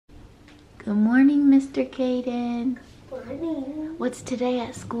Good morning, Mr. Caden. Morning. What's today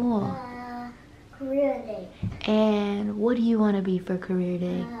at school? Career day. And what do you want to be for career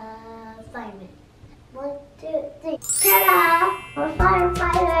day? Fireman. 1, 2, 3. Ta-da! I'm a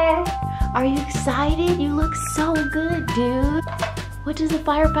firefighter. Are you excited? You look so good, dude. What does a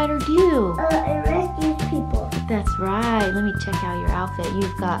firefighter do? It rescues people. That's right. Let me check out your outfit.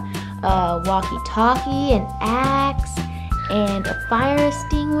 You've got a walkie-talkie, an axe, and a fire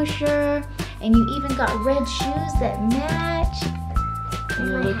extinguisher. And you even got red shoes that match.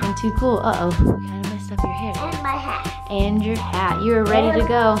 You're looking too cool. Uh-oh, you kind of messed up your hair. And my hat. And your hat. You're ready to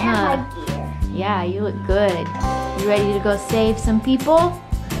go, huh? And my gear. Yeah, you look good. You ready to go save some people?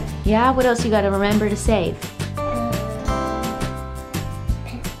 Yeah, what else you gotta remember to save?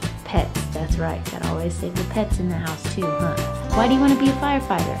 Pets, that's right. Gotta always save the pets in the house too, huh? Why do you want to be a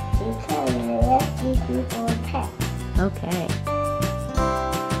firefighter? Because I rescue people and pets. Okay.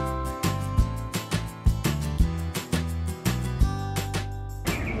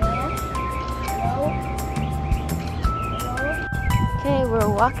 Okay, we're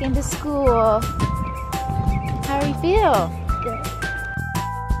walking to school. How do you feel? Good.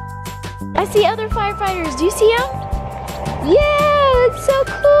 I see other firefighters. Do you see them? Yeah, it's so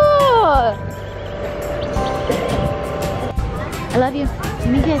cool. I love you.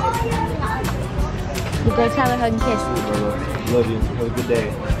 Give me a kiss. You go, Tyler, hug and kiss. Love you. Have a good day.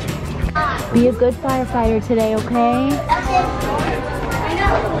 Be a good firefighter today, okay?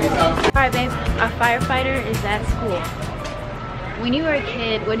 Alright, babe. A firefighter is at school. When you were a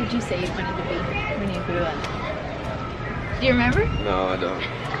kid, what did you say you wanted to be when you grew up? Do you remember? No, I don't.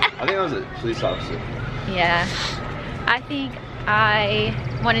 I think I was a police officer. Yeah. I think I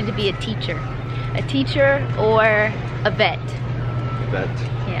wanted to be a teacher. A teacher or a vet. Bet.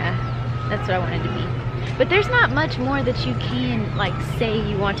 Yeah, that's what I wanted to be. But there's not much more that you can like say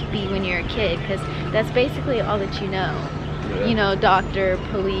you want to be when you're a kid, because that's basically all that you know. Yeah. You know, doctor,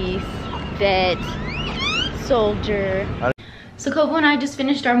 police, vet, soldier. So Kobo and I just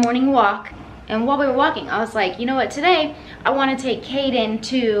finished our morning walk, and while we were walking, I was like, you know what, today I want to take Caden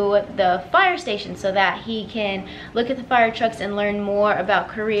to the fire station so that he can look at the fire trucks and learn more about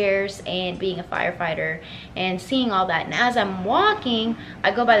careers and being a firefighter and seeing all that. And as I'm walking,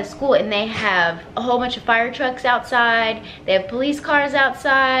 I go by the school and they have a whole bunch of fire trucks outside. They have police cars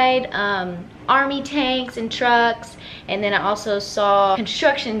outside, army tanks and trucks, and then I also saw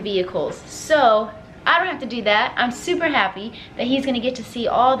construction vehicles. So I don't have to do that. I'm super happy that he's gonna get to see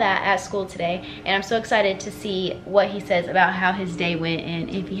all that at school today, and I'm so excited to see what he says about how his day went and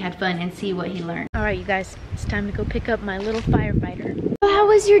if he had fun and see what he learned. All right, you guys, it's time to go pick up my little firefighter. How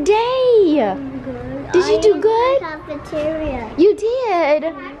was your day? Good. Did you do good? Cafeteria. You did?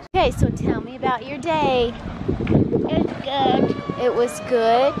 Okay, so tell me about your day. It was good. It was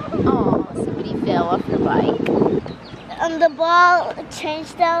good? Oh, somebody fell off your bike. The ball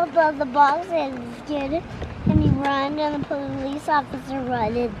changed out of the box and skid, and he ran, and the police officer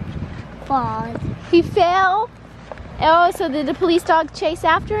ran and falls. He fell? Oh, so did the police dog chase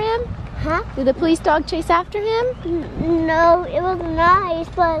after him? Huh? Did the police dog chase after him? No, it was nice,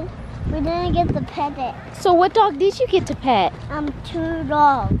 but we didn't get to pet it. So what dog did you get to pet? 2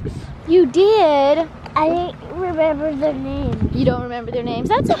 dogs. You did? I didn't remember their names. You don't remember their names?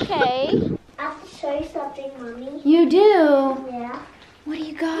 That's okay. I have to show you something, Mommy. You do? Yeah. What do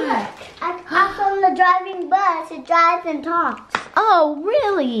you got? I'm on the driving bus. It drives and talks. Oh,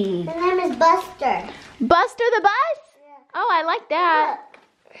 really? His name is Buster. Buster the bus? Yeah. Oh, I like that.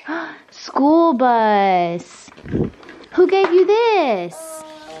 School bus. Who gave you this?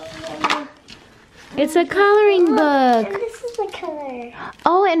 It's a coloring book. And this is the color.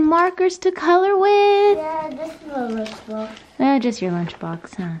 Oh, and markers to color with? Yeah, this is the lunchbox. Oh, just your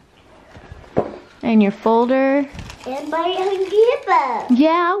lunchbox, huh? And your folder. And my gift.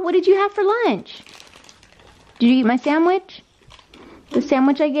 Yeah, what did you have for lunch? Did you eat my sandwich? The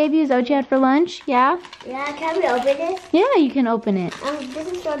sandwich I gave you, is that what you had for lunch? Yeah? Yeah, can we open this? Yeah, you can open it. This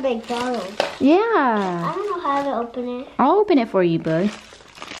is for McDonald's. I Yeah. don't know how to open it. I'll open it for you, bud.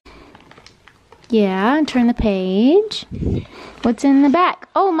 Yeah, and turn the page. What's in the back?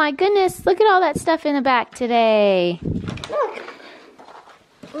 Oh my goodness, look at all that stuff in the back today. Look.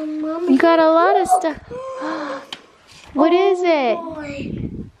 Mommy. You got a lot of stuff. What is it? Boy.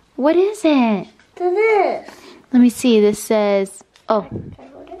 What is it? This. Let me see, this says, oh, Can I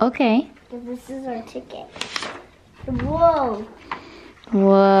hold it? okay. This is our ticket. Whoa.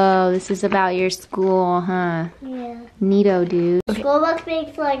 Whoa, this is about your school, huh? Yeah. Neato, dude. School box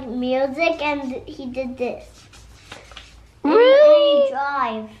makes like music, and he did this. Really? And he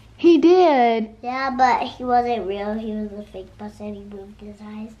drive. He did. Yeah, but he wasn't real. He was a fake bus, and he moved his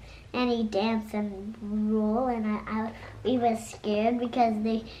eyes, and he danced and rolled, and we was scared because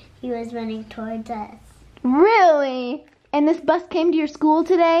he was running towards us. Really? And this bus came to your school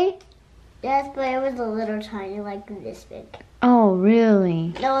today? Yes, but it was a little tiny, like this big. Oh,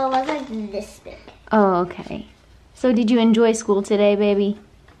 really? No, it wasn't this big. Oh, okay. So did you enjoy school today, baby?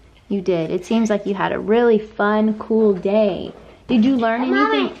 You did. It seems like you had a really fun, cool day. Did you learn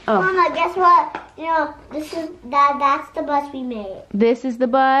anything? Mama, guess what? You know, that's the bus we made. This is the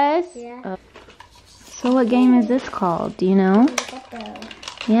bus? Yeah. So what game is this called? Do you know?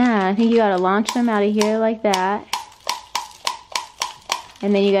 Yeah, I think you gotta launch them out of here like that.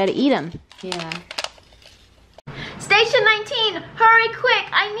 And then you gotta eat them. Yeah. Station 19, hurry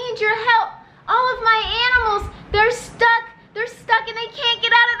quick, I need your help. All of my animals, they're stuck and they can't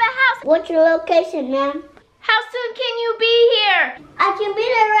get out of the house. What's your location, ma'am? How soon can you be here? I can be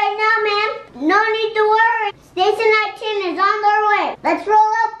there right now, ma'am. No need to worry. Station 19 is on their way. Let's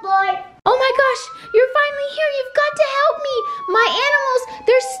roll up, boy. Oh my gosh, you're finally here. You've got to help me. My animals,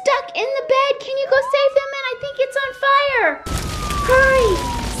 they're stuck in the bed. Can you go save them? And I think it's on fire. Hurry,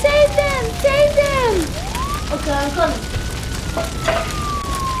 save them, save them. Okay, I'm coming.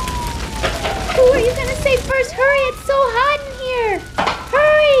 Who are you gonna save first? Hurry, it's so hot in here.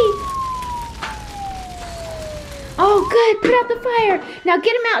 Hurry. Oh, good, put out the fire. Now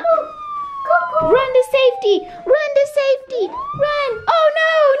get him out. Run to safety, run to safety, run. Oh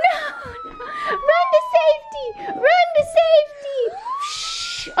no, no. Run to safety, run to safety.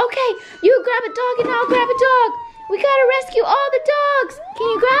 Shh, okay, you grab a dog and I'll grab a dog. We gotta rescue all the dogs. Can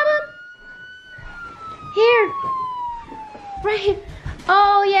you grab them? Here, right here.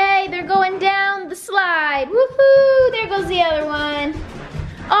 Oh yay, they're going down the slide. Woohoo, there goes the other one.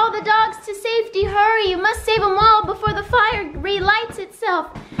 All the dogs to safety, hurry. You must save them all before the fire relights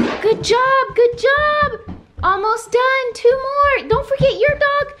itself. Good job, good job. Almost done, 2 more. Don't forget your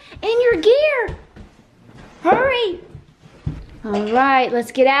dog and your gear. Hurry. All right,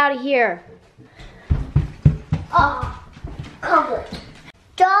 let's get out of here. Oh, covered.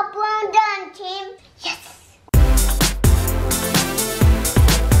 Job well done, team. Yes.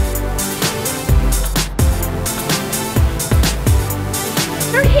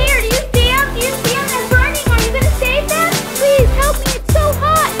 They're here. Do you see them? Do you see them? They're burning. Are you going to save them? Please help me. It's so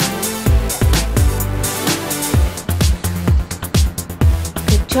hot.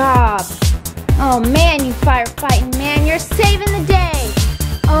 Good job. Oh, man, you firefighting, man. You're saving the day.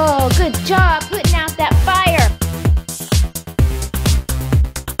 Oh, good job putting out that fire.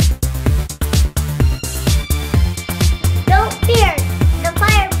 Don't fear. The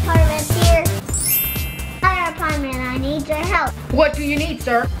fire department's here. Fire department, I need your help. What do you need,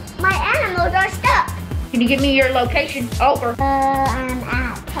 sir? My animals are stuck. Can you give me your location? Over. I'm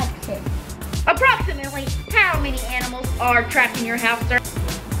at Texas. Approximately how many animals are trapped in your house, sir?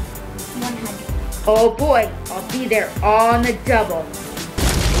 100. Oh boy, I'll be there on the double.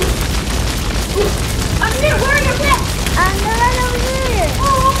 I'm here, where are your pets? I'm right over here.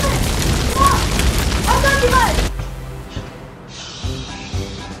 Oh, open it. Come on. I'll got you, bud.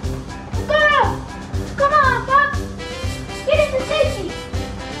 Go! Come on, Pop. Get into safety.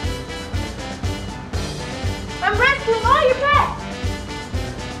 I'm rescuing all your pets.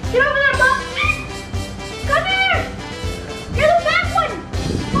 Get over there, Pop. Come here. You're the back one.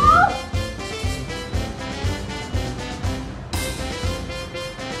 Oh.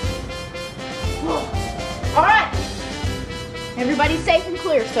 All right. Everybody's safe and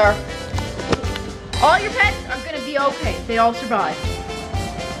clear, sir. All your pets are gonna be okay. They all survived.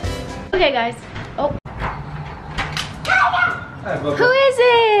 Okay, guys. Oh. Who is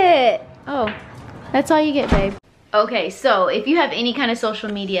it? Oh, that's all you get, babe. Okay, so if you have any kind of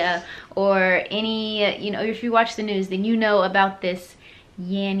social media or any, if you watch the news, then you know about this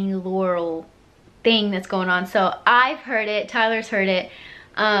Yanny Laurel thing that's going on. So I've heard it, Tyler's heard it.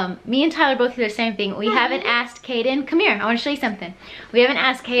 Me and Tyler both hear the same thing. We haven't asked Caden. Come here, I want to show you something. We haven't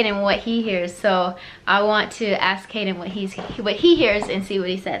asked Caden what he hears, so I want to ask Caden what he hears and see what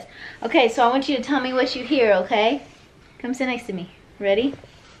he says. Okay, so I want you to tell me what you hear, okay? Come sit next to me. Ready?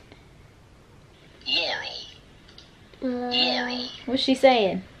 Yummy. What's she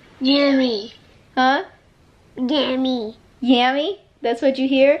saying? Yummy. Huh? Yummy. Yammy? That's what you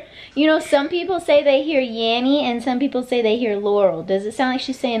hear? You know, some people say they hear Yanny and some people say they hear Laurel. Does it sound like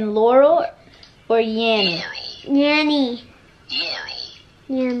she's saying Laurel or Yanny? Yanny.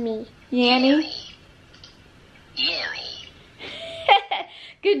 Yummy. Yanny?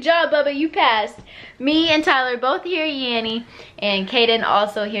 Good job, Bubba. You passed. Me and Tyler both hear Yanny, and Caden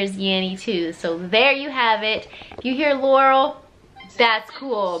also hears Yanny too. So there you have it. If you hear Laurel, that's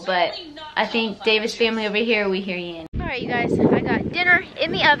cool, but I think Davis family over here, we hear you in. All right, you guys, I got dinner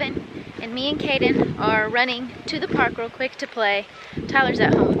in the oven, and me and Kaden are running to the park real quick to play. Tyler's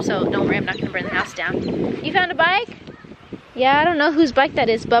at home, so don't worry, I'm not gonna burn the house down. You found a bike? Yeah, I don't know whose bike that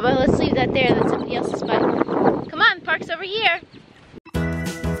is, Bubba. Let's leave that there, that's somebody else's bike. Come on, park's over here.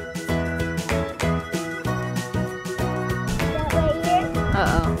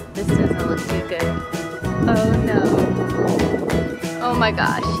 Uh-oh, this doesn't look too good. Oh no. Oh my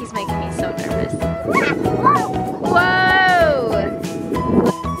gosh, she's making me so nervous. Whoa!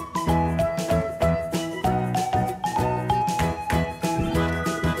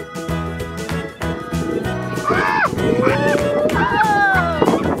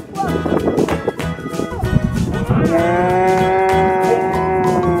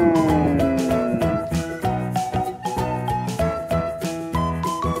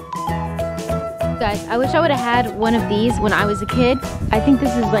 Guys, I wish I would have had one of these when I was a kid. I think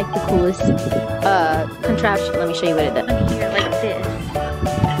this is like the coolest contraption. Let me show you what it does. On here like this.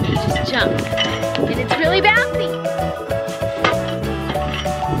 You just jump. And it's really bouncy.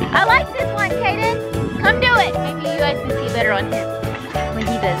 I like this one, Kaden. Come do it. Maybe you guys can see better on him when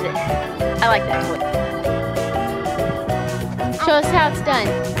he does it. I like that toy. Show us how it's done.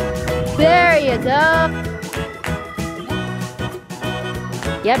 There you go.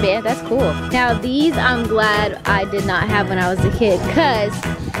 Yeah, man, that's cool. Now these, I'm glad I did not have when I was a kid, cause,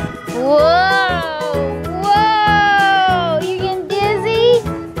 whoa, whoa, you getting dizzy?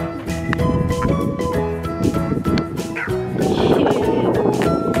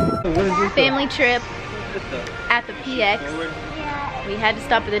 Family trip at the PX. We had to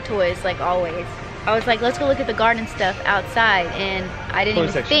stop at the toys, like always. I was like, let's go look at the garden stuff outside, and I didn't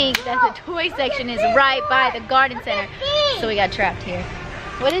even think that the toy section is right by the garden center, so we got trapped here.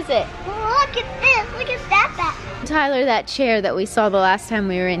 What is it? Look at this. Look at that. Tyler, that chair that we saw the last time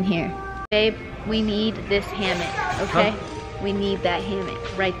we were in here. Babe, we need this hammock, okay? Huh? We need that hammock,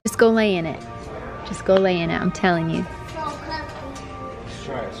 right? Just go lay in it. Just go lay in it, I'm telling you. Let's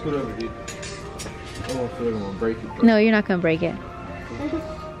try it. Scoot over, dude. I don't feel like I'm gonna break it. Though. No, you're not gonna break it.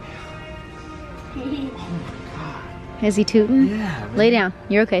 Is he tooting? Yeah, man. Lay down.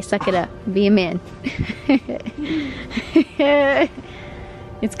 You're okay. Suck it up. Be a man.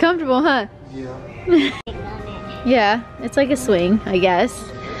 It's comfortable, huh? Yeah. Yeah, it's like a swing, I guess.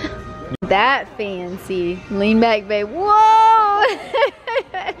 That fancy. Lean back, babe. Whoa!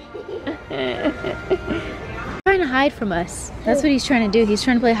 Trying to hide from us. That's what he's trying to do. He's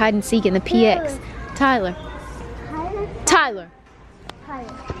trying to play hide and seek in the PX. Tyler. Tyler.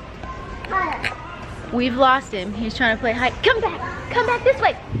 We've lost him. He's trying to play hide. Come back. Come back this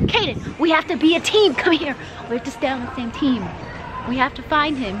way. Kaden, we have to be a team. Come here. We have to stay on the same team. We have to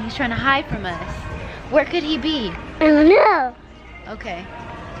find him. He's trying to hide from us. Where could he be? I don't know. Okay.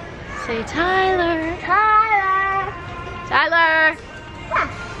 Say Tyler. Tyler. Tyler.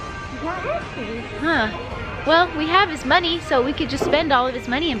 Huh. Well, we have his money, so we could just spend all of his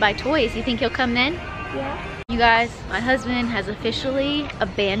money and buy toys. You think he'll come then? Yeah. You guys, my husband has officially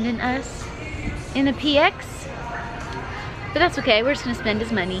abandoned us in the PX. But that's okay. We're just going to spend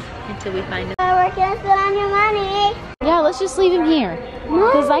his money until we find him. We're going to spend on your money. Yeah, let's just leave him here.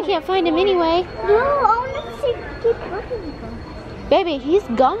 Because I can't find him anyway. No, I want to see. Keep looking for him. Baby, he's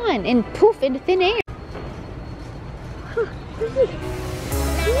gone and poof into thin air.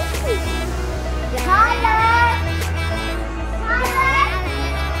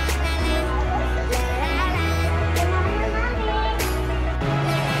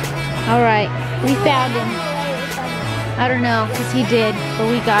 All right, we found him. I don't know, because he did, but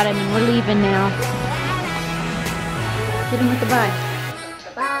we got him and we're leaving now. Hit him with the bike.